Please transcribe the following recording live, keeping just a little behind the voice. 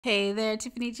Hey there,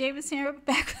 Tiffany Jameson here,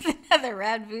 back with another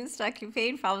rad boost to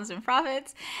ACUTE problems and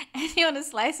profits. And you want to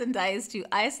slice and dice to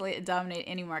isolate and dominate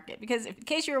any market. Because in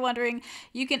case you were wondering,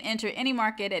 you can enter any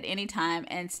market at any time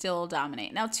and still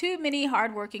dominate. Now, too many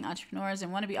hardworking entrepreneurs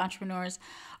and wannabe entrepreneurs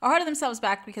are holding themselves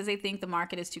back because they think the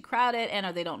market is too crowded and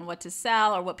or they don't know what to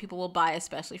sell or what people will buy,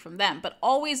 especially from them. But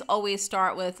always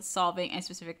start with solving a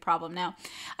specific problem. Now,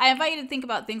 I invite you to think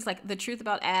about things like the truth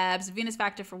about abs, Venus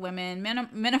factor for women,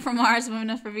 men are from Mars, women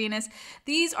are for Venus.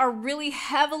 These are really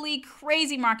heavily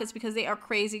crazy markets because they are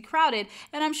crazy crowded,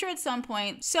 and I'm sure at some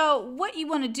point. So what you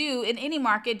want to do in any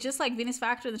market, just like Venus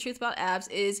factor and the truth about abs,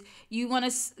 is you want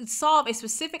to solve a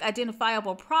specific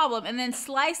identifiable problem and then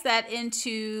slice that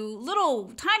into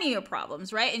little tinier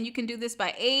problems, right? And you can do this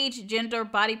by age, gender,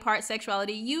 body part,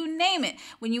 sexuality, you name it.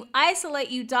 When you isolate,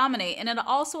 you dominate, and it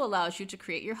also allows you to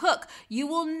create your hook. You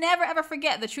will never ever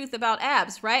forget the truth about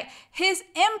abs, right? His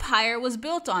empire was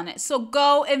built on it. So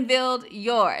go and build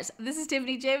yours. This is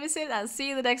Tiffany Jameson. I'll see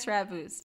you in the next Rad Boost.